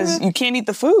because you can't eat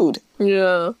the food.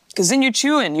 Yeah. Because then you're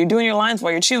chewing. You're doing your lines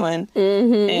while you're chewing.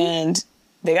 Mm-hmm. And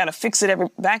they got to fix it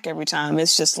back every time.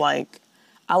 It's just like,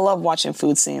 I love watching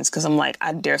food scenes because I'm like,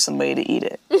 I dare somebody to eat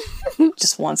it.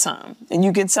 Just one time. And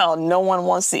you can tell no one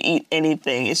wants to eat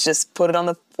anything. It's just put it on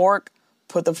the fork,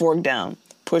 put the fork down.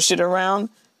 Push it around,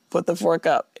 put the fork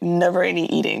up. Never any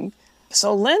eating.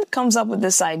 So Lynn comes up with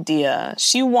this idea.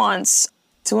 She wants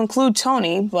to include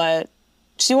Tony, but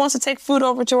she wants to take food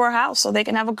over to her house so they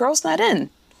can have a girls' night in.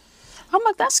 I'm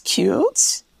like, that's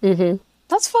cute. Mm-hmm.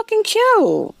 That's fucking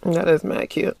cute. That is mad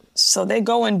cute. So they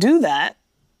go and do that,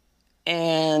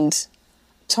 and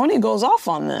Tony goes off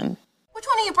on them. Which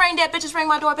one of you brain dead bitches rang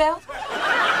my doorbell?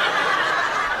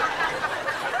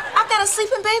 got a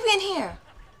sleeping baby in here?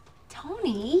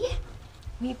 Tony,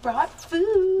 we brought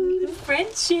food,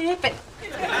 friendship, and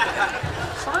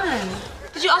fun.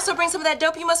 Did you also bring some of that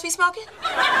dope you must be smoking?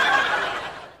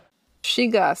 She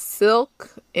got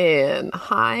silk and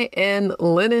high-end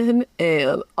linen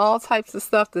and all types of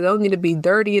stuff that don't need to be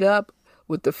dirtied up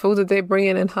with the food that they bring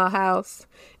in her house.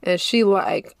 And she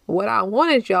like, what I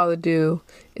wanted y'all to do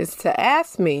is to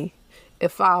ask me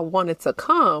if I wanted to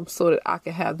come so that I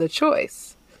could have the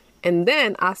choice. And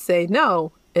then I say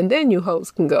no, and then you hoes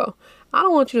can go. I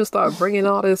don't want you to start bringing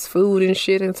all this food and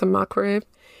shit into my crib.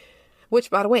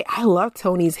 Which, by the way, I love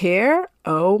Tony's hair.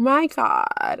 Oh my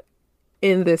God.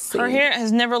 In this scene. Her hair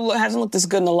hasn't looked this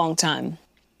good in a long time.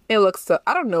 It looks so,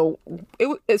 I don't know.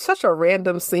 It's such a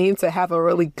random scene to have a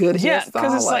really good hairstyle. Yeah,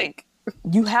 because it's like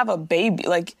you have a baby.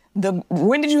 Like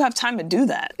when did you have time to do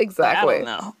that? Exactly. Like,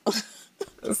 I don't know.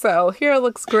 So hair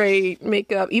looks great,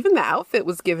 makeup, even the outfit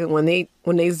was given when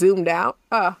they zoomed out.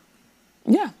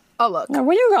 Yeah. Oh look. Now,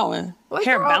 where you going? Like,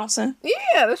 hair girl, bouncing?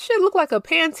 Yeah, this shit look like a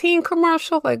Pantene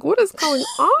commercial. Like, what is going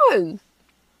on?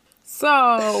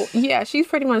 So, yeah, she's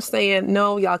pretty much saying,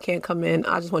 no, y'all can't come in.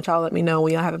 I just want y'all to let me know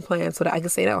when y'all having plans so that I can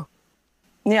say no.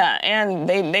 Yeah, and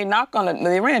they knock on it.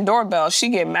 They ring the doorbell. She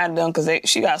get mad at them because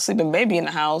she got a sleeping baby in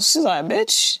the house. She's like,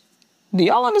 bitch, do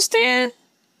y'all understand?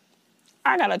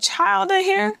 I got a child in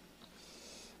here.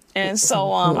 And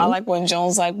so I like when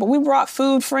Joan's like, but we brought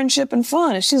food, friendship, and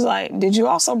fun. And she's like, did you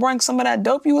also bring some of that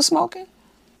dope you were smoking?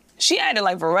 She acted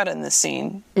like Veretta in this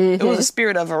scene. It was the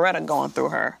spirit of Veretta going through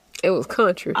her. It was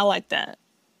country. I like that.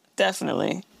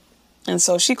 Definitely. And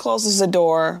so she closes the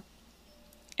door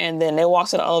and then they walk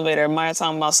to the elevator. Maya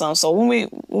talking about something. So when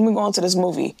we go into this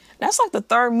movie, that's like the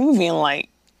third movie in like,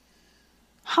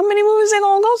 how many movies they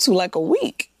gonna go to? Like a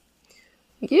week.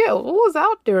 Yeah, what was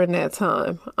out during that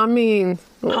time? I mean,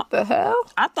 what the hell?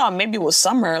 I thought maybe it was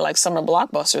summer, like summer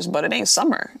blockbusters, but it ain't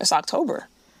summer. It's October.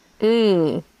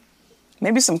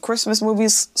 Maybe some Christmas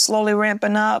movies slowly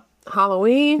ramping up.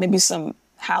 Halloween? Maybe some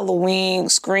Halloween,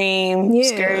 Scream,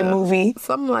 Scary Movie.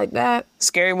 Something like that.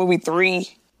 Scary Movie 3.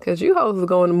 Because you hoes are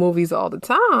going to movies all the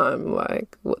time.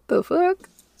 Like, what the fuck?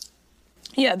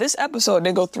 Yeah, this episode,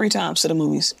 they go 3 times to the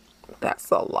movies. That's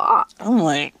a lot. I'm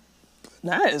like,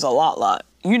 that is a lot.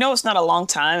 You know it's not a long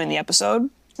time in the episode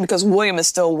because William is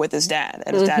still with his dad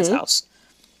at his dad's house.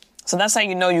 So that's how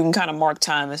you know you can kind of mark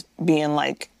time as being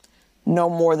like no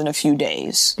more than a few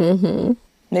days.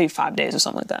 Maybe 5 days or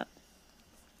something like that.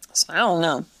 So I don't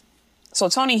know. So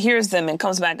Tony hears them and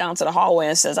comes back down to the hallway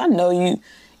and says, I know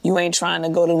you ain't trying to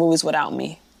go to the movies without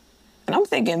me. And I'm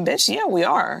thinking, bitch, yeah, we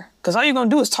are. Because all you're going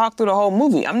to do is talk through the whole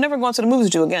movie. I'm never going to the movies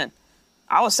with you again.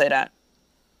 I would say that.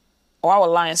 Or I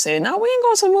would lie and say, no, we ain't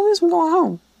going to the movies. We're going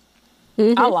home.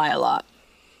 I lie a lot.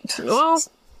 Well,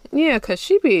 yeah, because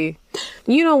you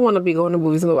don't want to be going to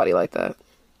movies with nobody like that.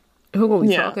 Who gonna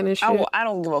be talking and shit? I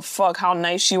don't give a fuck how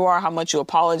nice you are, how much you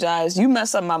apologize. You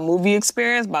mess up my movie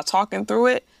experience by talking through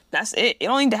it. That's it. It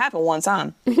don't need to happen one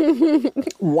time.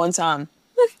 One time.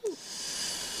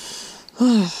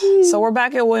 So we're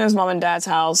back at William's mom and dad's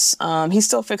house. He's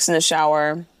still fixing the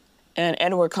shower. And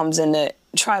Edward comes in to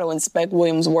try to inspect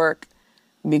William's work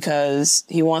because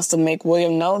he wants to make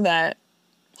William know that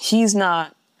he's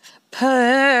not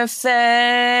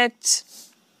perfect.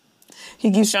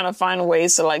 He keeps trying to find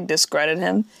ways to, like, discredit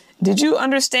him. Did you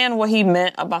understand what he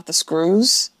meant about the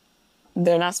screws?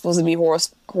 They're not supposed to be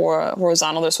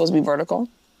horizontal. They're supposed to be vertical.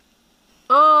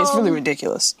 It's really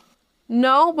ridiculous.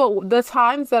 No, but the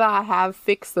times that I have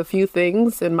fixed a few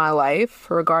things in my life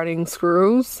regarding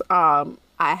screws, I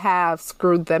have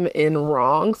screwed them in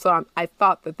wrong. So I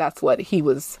thought that that's what he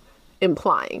was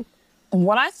implying.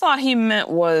 What I thought he meant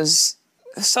was,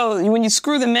 so when you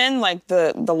screw them in, like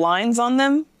the lines on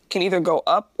them can either go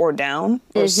up or down,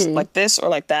 or like this or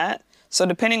like that. So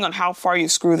depending on how far you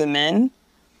screw them in,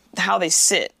 how they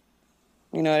sit.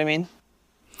 You know what I mean?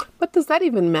 But does that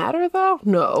even matter, though?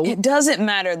 No. It doesn't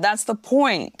matter. That's the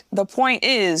point. The point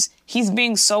is, he's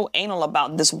being so anal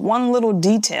about this one little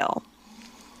detail.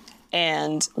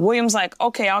 And William's like,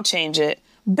 okay, I'll change it.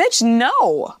 Bitch,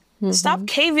 no. Stop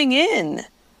caving in.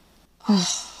 I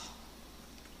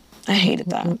hated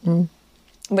that.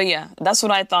 But yeah, that's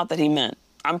what I thought that he meant.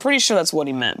 I'm pretty sure that's what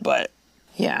he meant, but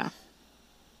yeah.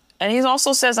 And he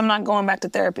also says, I'm not going back to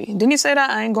therapy. Didn't he say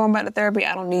that? I ain't going back to therapy.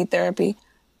 I don't need therapy.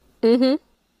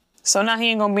 So now he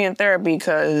ain't going to be in therapy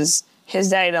because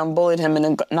his daddy done bullied him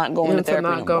and not going to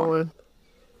therapy no more.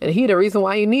 And he the reason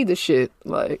why you need the shit.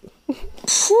 Like,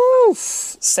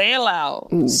 say it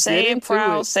loud. Say it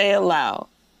proud. Say it loud.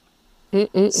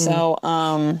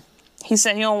 So he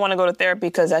said he don't want to go to therapy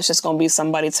because that's just going to be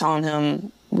somebody telling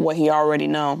him what he already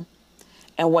know.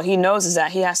 And what he knows is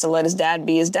that he has to let his dad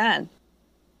be his dad.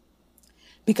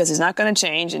 Because he's not going to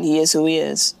change, and he is who he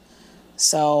is.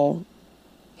 So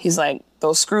he's like,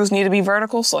 those screws need to be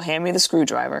vertical, so hand me the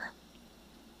screwdriver.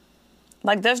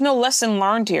 Like, there's no lesson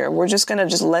learned here. We're just going to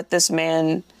just let this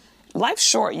man... Life's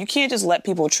short. You can't just let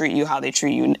people treat you how they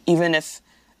treat you, even if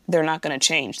they're not going to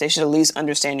change. They should at least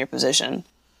understand your position.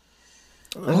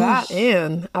 That,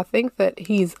 and I think that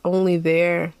he's only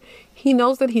there... He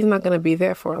knows that he's not going to be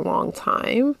there for a long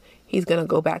time. He's going to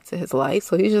go back to his life.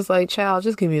 So he's just like, child,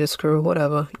 just give me the screw,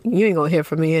 whatever. You ain't going to hear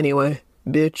from me anyway,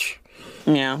 bitch.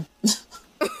 Yeah.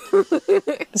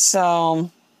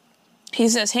 So he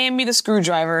says, hand me the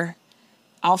screwdriver.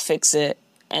 I'll fix it.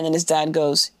 And then his dad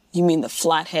goes, you mean the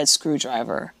flathead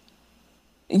screwdriver?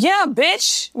 Yeah,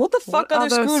 bitch. What the fuck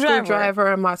What other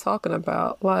screwdriver am I talking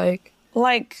about? Like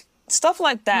stuff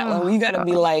like that. Like, you got to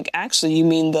be like, actually, you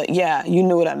mean yeah, you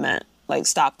knew what I meant. Like,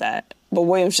 stop that. But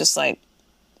William's just like,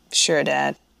 sure,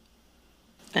 Dad.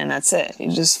 And that's it. He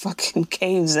just fucking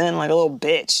caves in like a little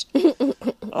bitch.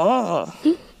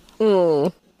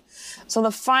 Oh. So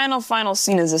the final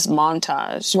scene is this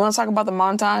montage. You want to talk about the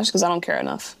montage? Because I don't care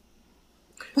enough.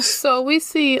 So we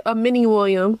see a mini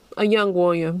William, a young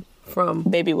William from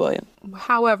Baby William.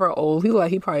 However old.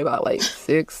 He probably about like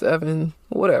 6, 7,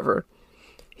 whatever.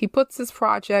 He puts his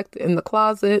project in the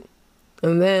closet,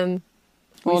 and then...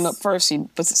 Well, no, first he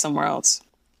puts it somewhere else.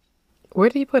 Where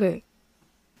did he put it?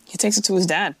 He takes it to his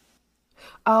dad.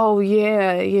 Oh,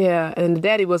 yeah. And the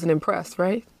daddy wasn't impressed,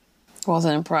 right?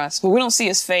 Wasn't impressed. But we don't see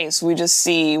his face. We just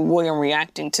see William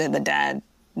reacting to the dad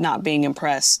not being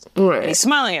impressed. Right. And he's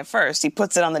smiling at first. He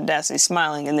puts it on the desk. He's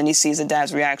smiling. And then he sees the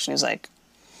dad's reaction. He's like...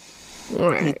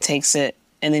 Right. He takes it.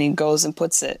 And then he goes and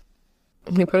puts it.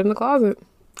 He put it in the closet.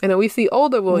 And then we see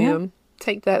older William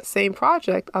take that same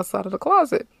project outside of the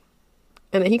closet.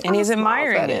 And then he's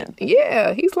admiring it.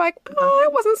 Yeah. He's like, oh,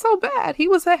 it wasn't so bad. He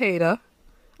was a hater.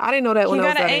 I didn't know that when I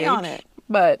was that age. He got an A on it.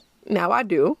 But now I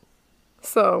do.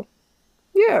 So,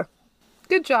 yeah.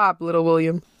 Good job, little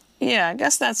William. Yeah, I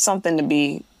guess that's something to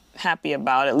be happy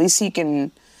about. At least he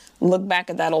can look back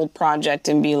at that old project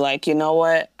and be like, you know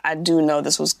what? I do know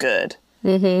this was good.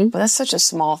 Mm-hmm. But that's such a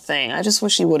small thing. I just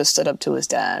wish he would have stood up to his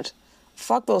dad.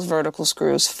 Fuck those vertical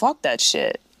screws. Fuck that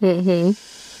shit. Mm-hmm.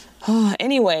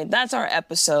 Anyway, that's our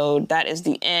episode. That is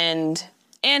the end.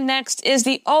 And next is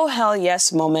the oh hell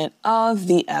yes moment of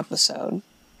the episode.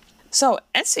 So,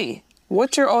 Etsy,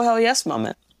 what's your oh hell yes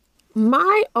moment?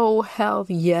 My oh hell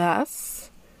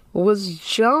yes was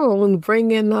Joan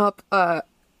bringing up a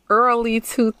early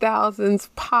 2000s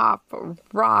pop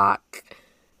rock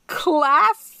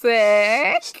classic.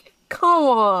 Come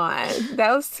on.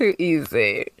 That was too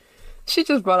easy. She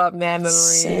just brought up mad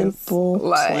memories. Simple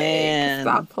Plan.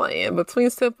 Stop playing. Between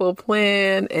Simple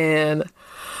Plan and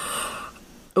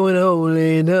When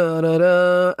Only Da Da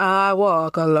Da I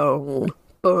Walk Alone.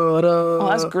 Oh,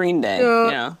 that's Green Day.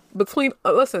 Yeah. Between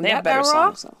listen, they that have better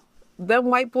era, songs. them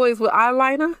white boys with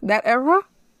eyeliner, that era.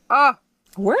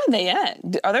 Where are they at?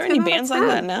 Are there any bands like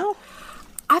that now?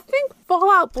 I think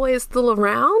Fall Out Boy is still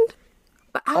around.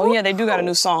 But I don't they do got a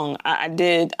new song. I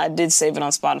did save it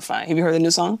on Spotify. Have you heard the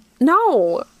new song?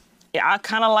 No. Yeah, I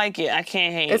kind of like it. I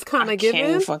can't hate. It's kind of given? I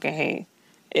can't fucking hate.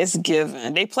 It's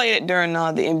given. They played it during the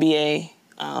NBA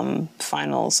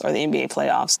finals or the NBA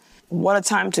playoffs. What a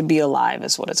Time to Be Alive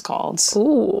is what it's called.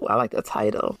 Ooh, I like the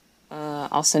title.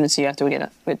 I'll send it to you after we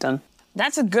get done.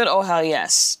 That's a good oh hell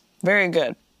yes. Very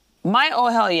good. My oh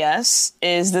hell yes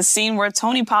is the scene where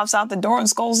Tony pops out the door and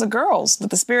scolds the girls with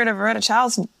the spirit of Loretta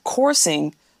Child's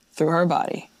coursing through her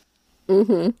body.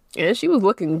 Mm-hmm. And she was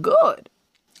looking good.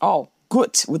 Oh,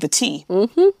 good with a T.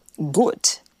 Mm-hmm.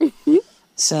 Good.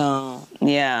 So,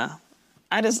 yeah.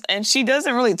 And she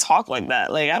doesn't really talk like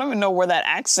that. Like, I don't even know where that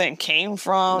accent came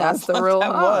from. That's the real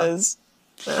that was.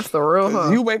 That's the real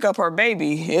her. You wake up her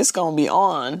baby, it's gonna be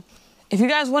on. If you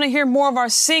guys want to hear more of our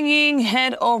singing,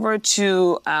 head over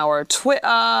to our Twitter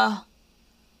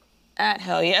at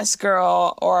Hell Yes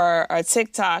Girl or our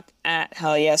TikTok at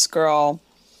Hell Yes Girl.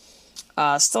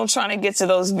 Still trying to get to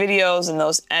those videos and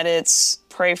those edits.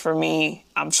 Pray for me.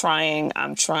 I'm trying.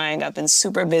 I've been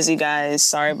super busy, guys.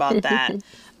 Sorry about that.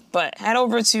 But head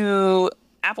over to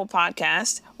Apple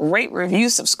Podcast, rate, review,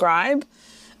 subscribe.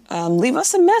 Leave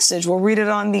us a message. We'll read it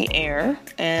on the air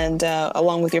and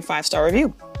along with your 5-star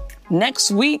review.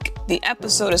 Next week, the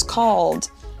episode is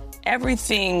called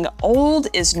Everything Old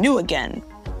is New Again.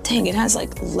 Dang, it has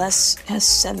less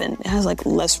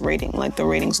rating, like the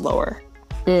rating's lower.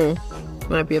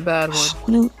 Might be a bad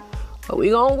one. But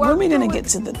we gonna work. When are we gonna get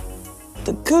to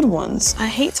the good ones? I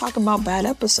hate talking about bad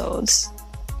episodes.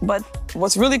 But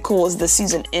what's really cool is the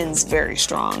season ends very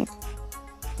strong.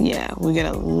 yeah, we get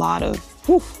a lot of,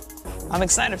 whew, I'm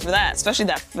excited for that, especially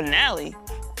that finale.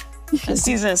 The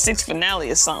season 6 finale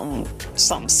is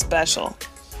something special.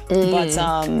 But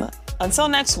until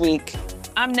next week,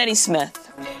 I'm Nettie Smith.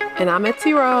 And I'm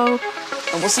Etsy Rowe.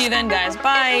 And we'll see you then, guys.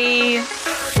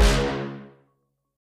 Bye.